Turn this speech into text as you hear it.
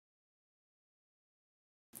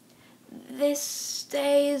This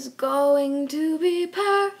day is going to be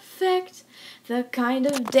perfect, the kind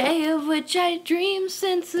of day of which I dreamed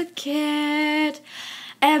since a kid.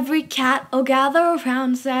 Every cat will gather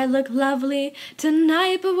around, say I look lovely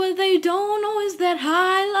tonight, but what they don't know is that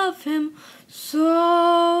I love him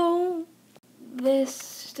so.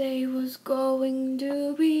 This day was going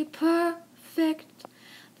to be perfect,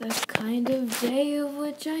 the kind of day of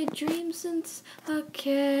which I dreamed since a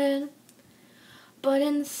kid. But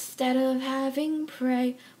instead of having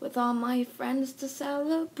prey with all my friends to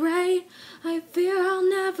celebrate, I fear I'll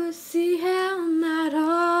never see him at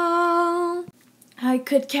all. I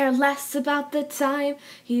could care less about the time,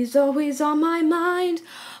 he's always on my mind.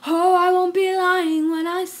 Oh, I won't be lying when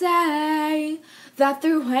I say that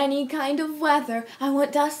through any kind of weather, I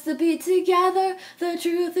want us to be together. The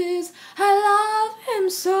truth is, I love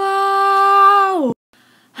him so.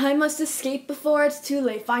 I must escape before it's too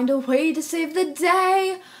late, find a way to save the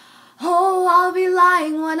day. Oh, I'll be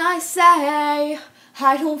lying when I say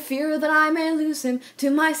I don't fear that I may lose him to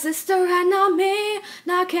my sister and not me.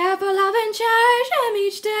 Not care for love and cherish him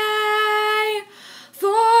each day, for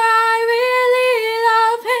I really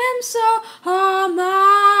love him so. On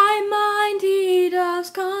my mind he does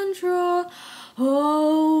control.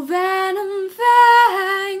 Oh,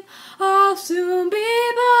 venomfang, I'll soon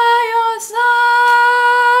be by your side.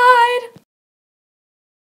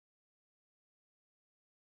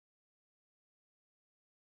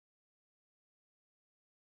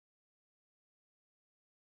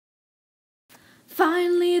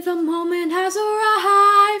 Finally the moment has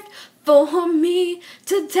arrived for me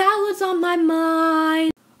to tell what's on my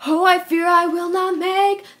mind. Oh, I fear I will not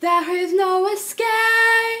make, there is no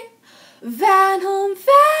escape. Venomfang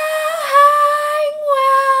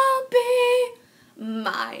will be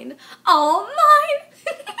mine, all mine.